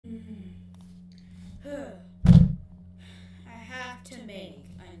I have to make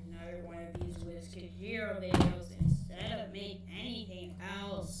another one of these WhizKidHero videos instead of make anything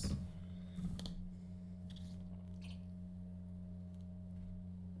else.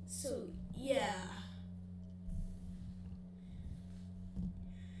 So, yeah.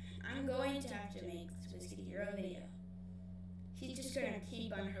 I'm going to have to make this WhizKidHero video. He's just gonna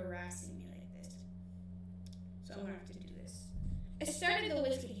keep on harassing me like this. So I'm gonna have to do this. I started the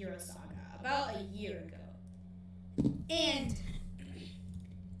WhizKidHero saga about a year ago. And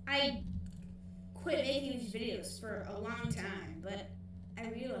I quit making these videos for a long time, but I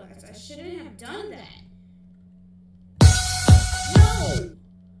realized I shouldn't have done that. No!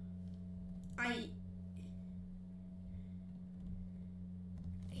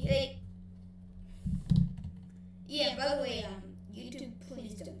 Yeah, by the way, YouTube,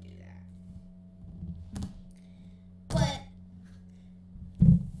 please don't do that. But,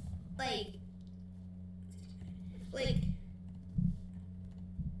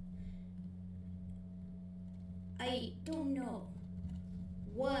 I don't know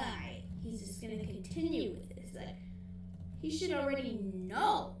why he's just gonna continue with this. Like, he should already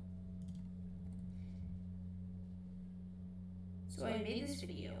know. So I made this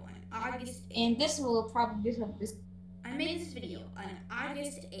video on August 8th. And this will probably be this. I made this video on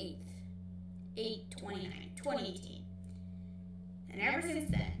August 8th, 2018. And ever since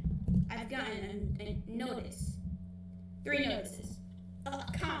then, I've gotten a notice, 3 notices, a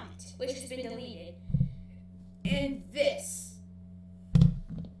comment, which has been deleted, and this.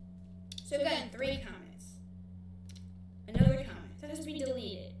 So I've gotten 3 comments. Another comment that has been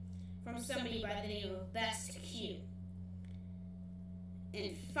deleted from somebody by the name of Best Q.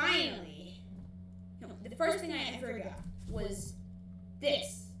 And finally, the first thing I ever got was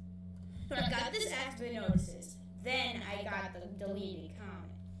this. So I got this after the notices. Then I got the deleted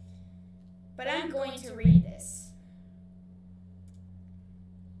comment. But I'm going to read this.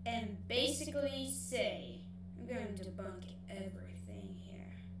 And basically say, I'm going to debunk everything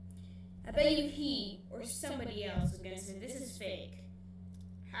here. I bet you he or somebody else is going to say, this is fake.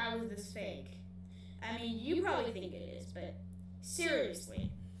 How is this fake? I mean, you probably think it is, but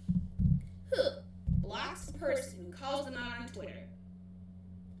seriously, who blocks the person who calls them out on Twitter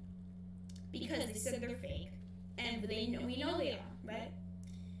because they said they're fake, and we know they are, right?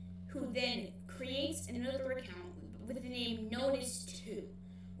 Who then creates another account with the name Notice2,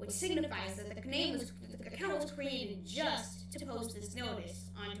 which signifies that the account was created just to post this notice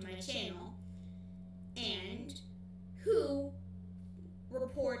onto my channel, and who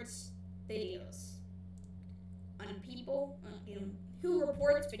reports videos on people, who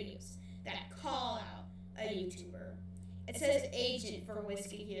reports videos that call out a YouTuber. It says agent for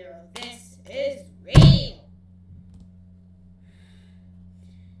WhizKidHero. This is real.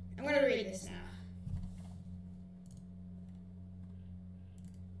 I'm gonna read this now.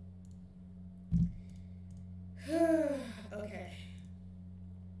 Okay.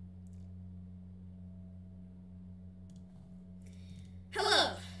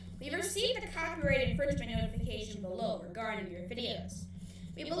 Hello. We've received a copyright infringement notification below regarding your videos.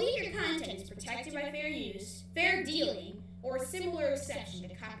 We believe your content is protected by fair use, fair dealing, or a similar exception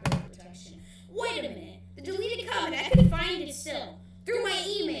to copyright protection. Wait a minute. The deleted comment, I can find it still through my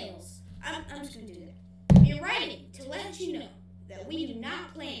emails. I'm just going to do that. We're writing to let you know that we do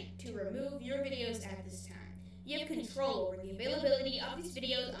not plan to remove your videos at this time. You have control over the availability of these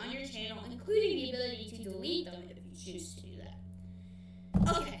videos on your channel, including the ability to delete them if you choose to do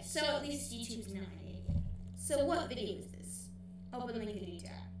that. Okay, so at least YouTube's not an idiot. So what video is this? Open link in new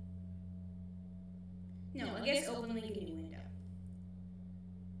tab. No, I guess open link in new window.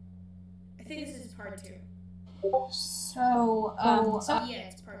 I think this is part 2. So, yeah,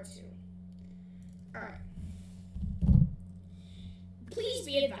 it's part 2. Alright. Please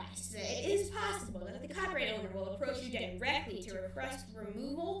be advised that it is possible that the copyright owner will approach you directly to request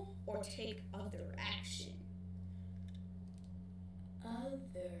removal or take other action.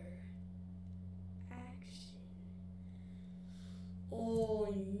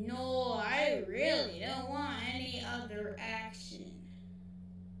 Oh no, I really don't want any other action.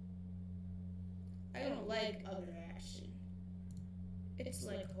 I don't like other action. It's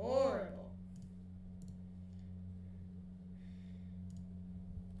like horrible.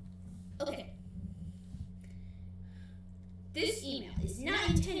 Okay. This email is not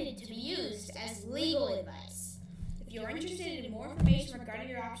intended to be used as legal advice. If you are interested in more information regarding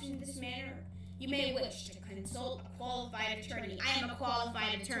your options in this manner, you may wish to consult a qualified attorney. I am a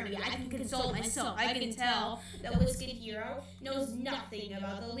qualified attorney. I can consult myself. I can tell that WhizKidHero knows nothing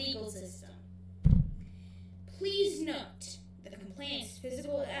about the legal system. Please note the complainant's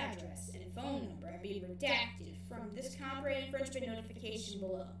physical address and phone number be redacted from this copyright infringement notification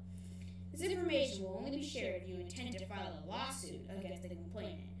below. This information will only be shared if you intend to file a lawsuit against the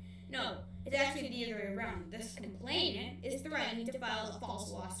complainant. No, it's actually the other way around. This complainant is threatening to file a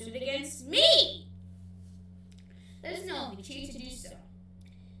false lawsuit against me! Let us know if you choose to do so.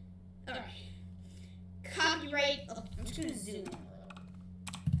 Alright. Copyright. Oh, I'm just gonna zoom in a little.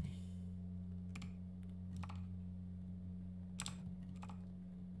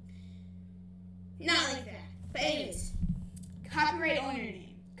 Not like that. But anyways, copyright owner name.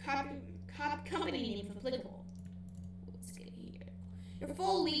 Company name if applicable. Let's get here. Your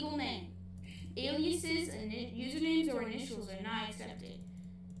full legal name. Aliases and usernames or initials are not accepted.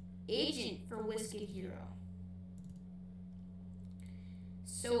 Agent for WhizKidHero.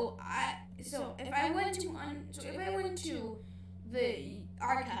 So if I went to the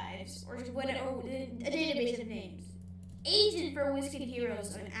archives or whatever, a database of names, agent for WhizKidHero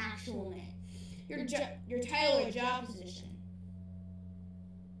is an actual name. Your title or job position.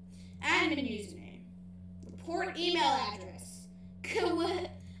 Admin username. Report email address.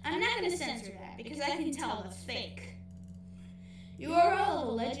 I'm not going to censor that because I can tell that's fake. URL of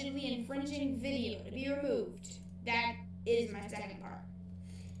allegedly infringing video to be removed. That is my second part.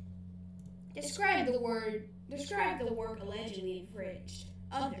 Describe the work allegedly infringed.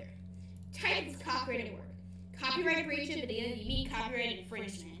 Other. Type of copyrighted work. Copyright breach of video, you mean copyright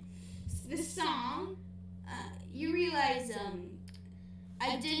infringement. The song, you realize,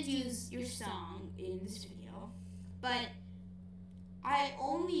 I did use your song in this video, but I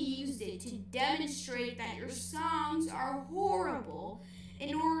only used it to demonstrate that your songs are horrible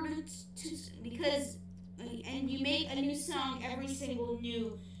in order because you make a new song every single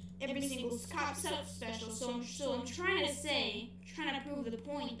cop special, so I'm trying to prove the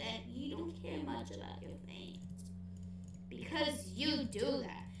point that you don't care much about your fans. Because you do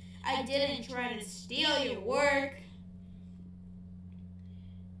that. I didn't try to steal your work.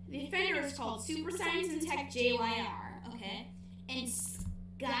 The offender is called Super Science and Tech JYR, okay? And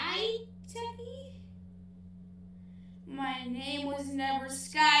Sky Techie? My name was never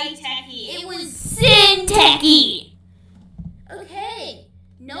Sky Techie. It was Sin Techie! Okay,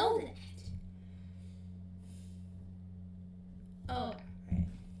 know that. Oh, right.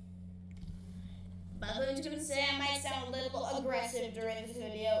 But I'm just gonna say I might sound a little aggressive during this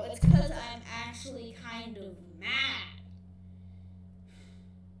video. It's because I'm actually kind of mad.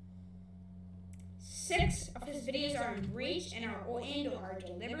 6 of his videos are in breach and are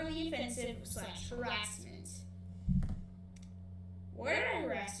deliberately offensive / harassment. Where did I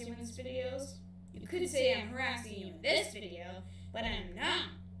harass you in these videos? You could say I'm harassing you in this video, but I'm not.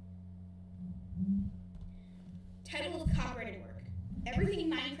 Title of copyrighted work.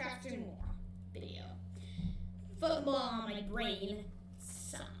 Everything Minecraft and more. Video. Football on my brain.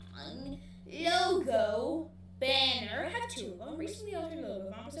 Song. Logo. Banner. Have 2 of them. Recently altered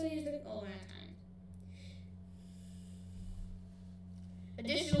logo. I'm still using it all that time.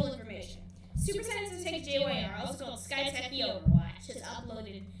 Additional information. Super Science and Tech JYR, also called SkyTechie Overwatch, has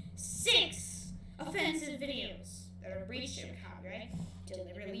uploaded 6 offensive videos that are breach of copyright,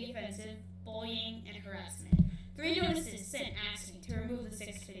 deliberately offensive, bullying, and harassment. 3 notices sent asking to remove the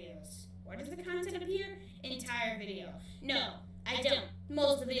 6 videos. Where does the content appear? Entire video. No, I don't.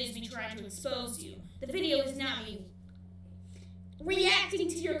 Most of the videos me trying to expose you. The video is not me reacting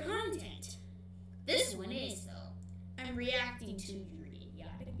to your content. This one is, though. I'm reacting to your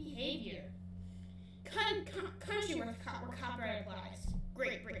idiotic behavior. Country where copyright applies.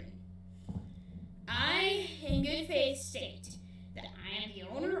 Great Britain. I, in good faith, state that I am the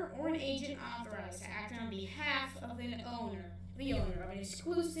owner or an agent authorized to act on behalf of the owner of an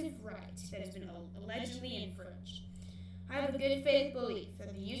exclusive right that has been allegedly infringed. I have a good faith belief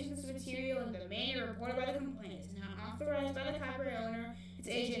that the use of this material in the manner reported by the complainant is not authorized by the copyright owner, its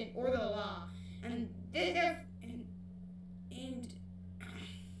agent, or the law, and this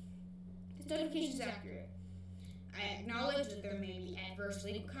notification is accurate. I acknowledge that there may be adverse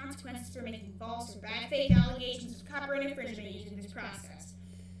legal consequences for making false or bad faith allegations of copyright infringement using this process.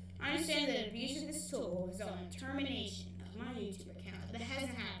 I understand that abuse of this tool will result in termination of my YouTube account. That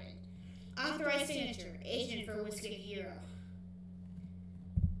hasn't happened. Authorized signature, agent for WhizKidHero.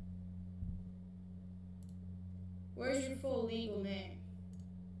 Where's your full legal name?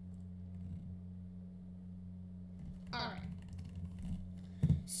 Alright.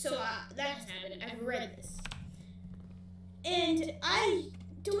 So that has happened. I've read this. And I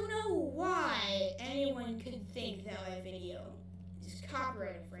don't know why anyone could think that my video is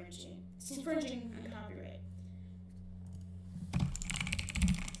copyright infringing. It's infringing on copyright.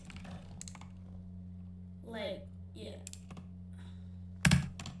 Like, yeah.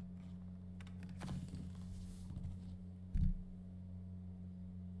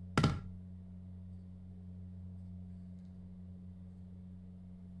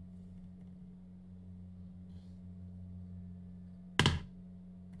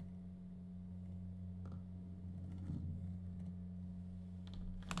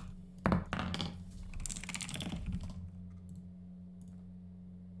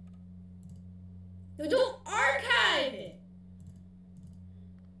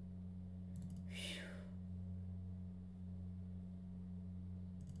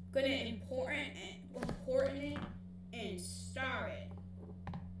 gonna import it and star it.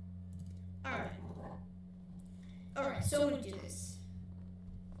 Alright, so I'm gonna do this.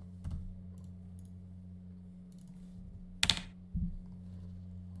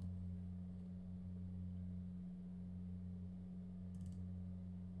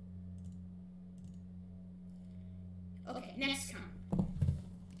 Okay, next comment.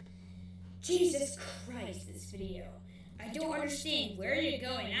 Jesus Christ, this video. I don't understand where you're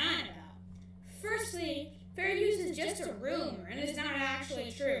going on about. Firstly, fair use is just a rumor and is not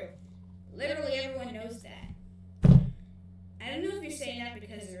actually true. Literally everyone knows that. I don't know if you're saying that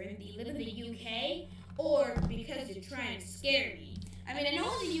because you live in the UK or because you're trying to scare me. I mean, I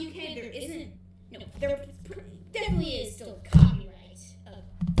know in the UK there definitely is still copyright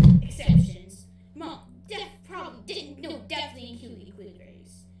exceptions. Definitely include fair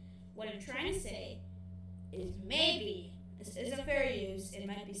use. What I'm trying to say is maybe this isn't fair use, it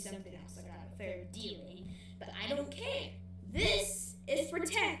might be something else like fair dealing, but I don't care. This is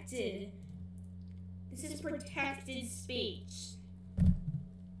protected. This is protected speech.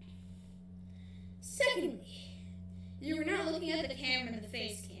 Secondly, you were not looking at the camera in the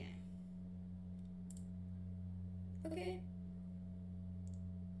face cam. Okay?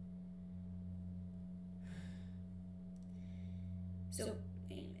 So,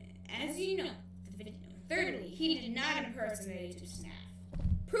 as you know, the video. Thirdly, he did not impersonate YouTube Snap.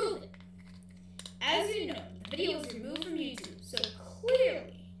 Prove it. As you know, the video was removed from YouTube, so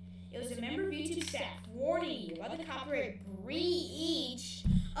clearly it was a member of YouTube staff warning you about the copyright breach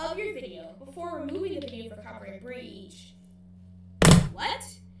of your video before removing the video for copyright breach. What?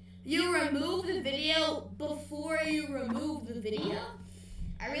 You removed the video before you removed the video?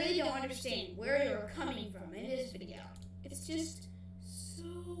 I really don't understand where you're coming from in this video. It's just so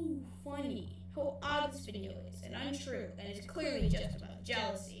funny how odd this video is and untrue, and it's clearly just about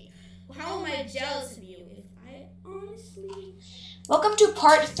jealousy. Well, how am I jealous of you if I honestly... Welcome to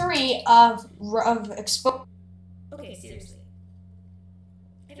part 3 of Okay, seriously.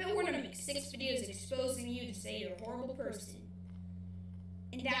 If I were to make 6 videos exposing you to say you're a horrible person,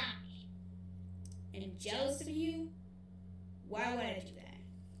 and I am jealous of you, why would I do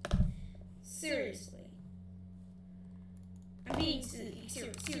that? Seriously. I'm being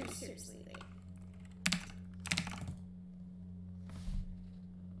seriously.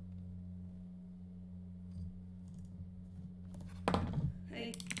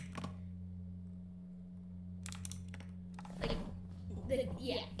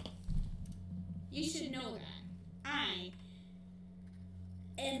 Yeah. You should know that I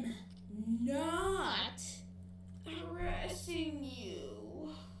am not harassing you.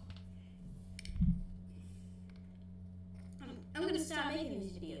 I'm gonna stop making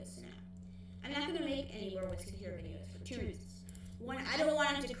these videos now. I'm not gonna make any more WhizKidHero videos for 2 reasons. One, I don't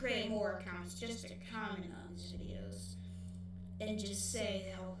want him to create more accounts just to comment on these videos and just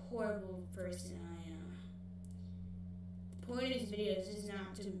say how horrible a person I am. The point of these videos is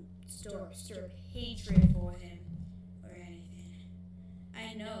not to stir hatred for him or anything.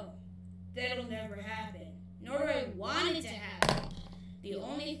 I know that'll never happen, nor do I want it to happen. The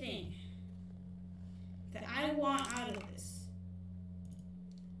only thing that I want out of this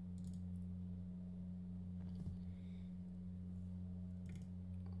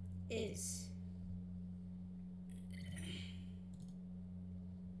is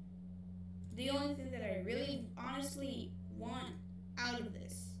the only thing that I really honestly want out of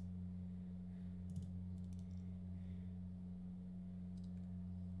this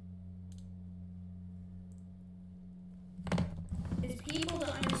is people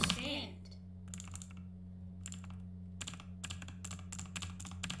to understand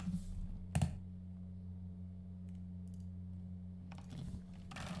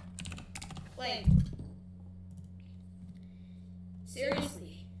like,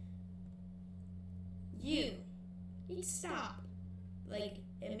 seriously, you need to stop, like,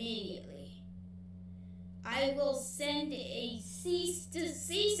 immediately. I will send a cease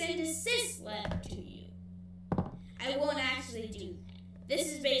and desist letter to you. I won't actually do that.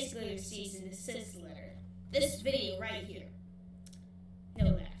 This is basically your cease and desist letter. This video right here.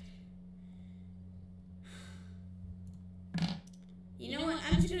 Know that. You know what?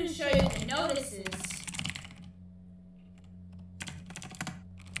 I'm just going to show you the notices.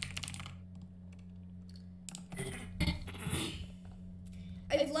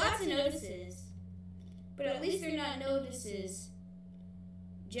 I have lots of notices, but at least they're not notices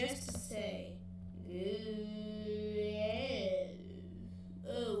just to say,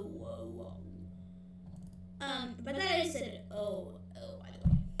 but then I said, oh, by the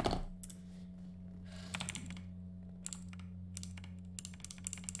way.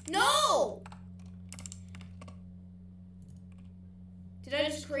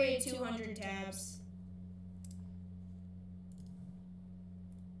 create 200 tabs.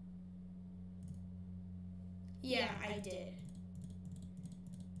 Yeah, I did.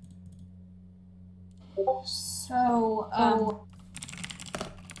 So,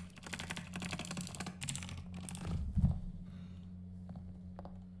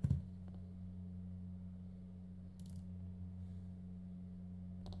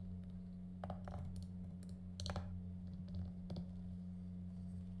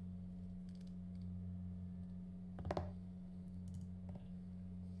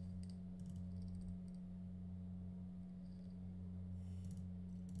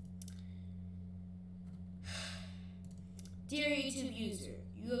 Dear YouTube user,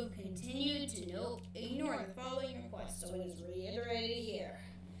 you have continued to ignore the following request, so it is reiterated here.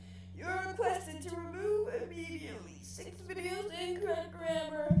 You are requested to remove immediately 6 videos in correct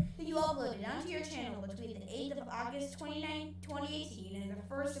grammar that you uploaded onto your channel between the 8th of August 2018 and the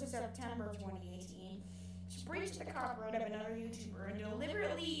 1st of September 2018, which breach the copyright of another YouTuber and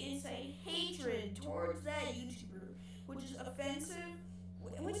deliberately incite hatred towards that YouTuber, which is offensive,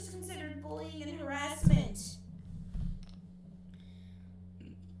 which is considered bullying and harassment.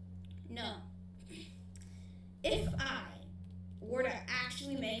 No. If I were to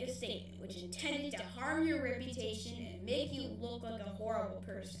actually make a statement which intended to harm your reputation and make you look like a horrible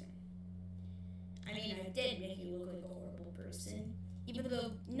person, I mean, I did make you look like a horrible person, even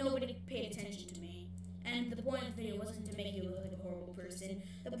though nobody paid attention to me. And the point of the video wasn't to make you look like a horrible person.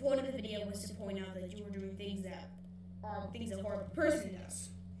 The point of the video was to point out that you were doing things that are things a horrible person does.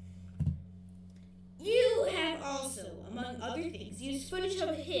 You have also, among other things, used footage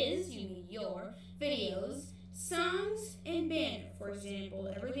of your videos, songs, and banner, for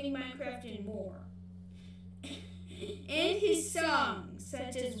example, Everything Minecraft and more. And his songs,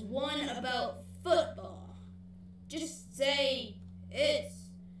 such as one about football. Just say its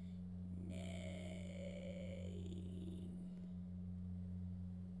name.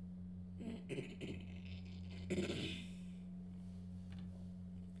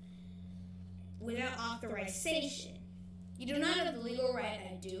 Without authorization. You do not have the legal right,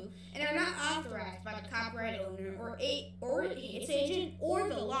 I do, and are not authorized by the copyright owner or its agent or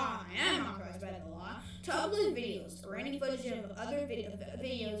the law. I am authorized by the law to upload videos or any footage of other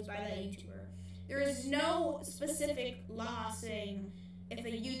videos by that YouTuber. There is no specific law saying if a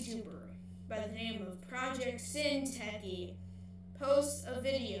YouTuber by the name of Project Techie posts a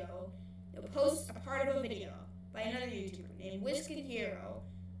part of a video by another YouTuber named WhizKidHero,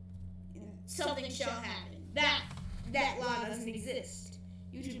 something shall happen. That law doesn't exist.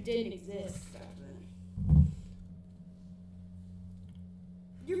 YouTube didn't exist back then.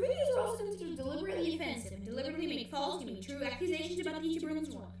 Your videos are also considered deliberately offensive and deliberately make false and true accusations about the YouTuber and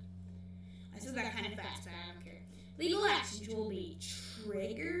his work. I said that kind of fast, but I don't care. Legal actions will be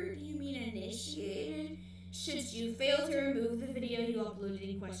triggered, you mean initiated, should you fail to remove the video you uploaded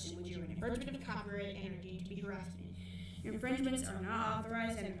in question, which are an infringement of copyright and are deemed to be harassment. Your infringements are not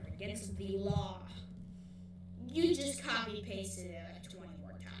authorized and are against the law. You just copy-pasted it like 20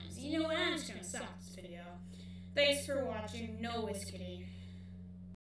 more times. You know what? I'm just gonna stop this video. Thanks for watching. No WhizKidHero.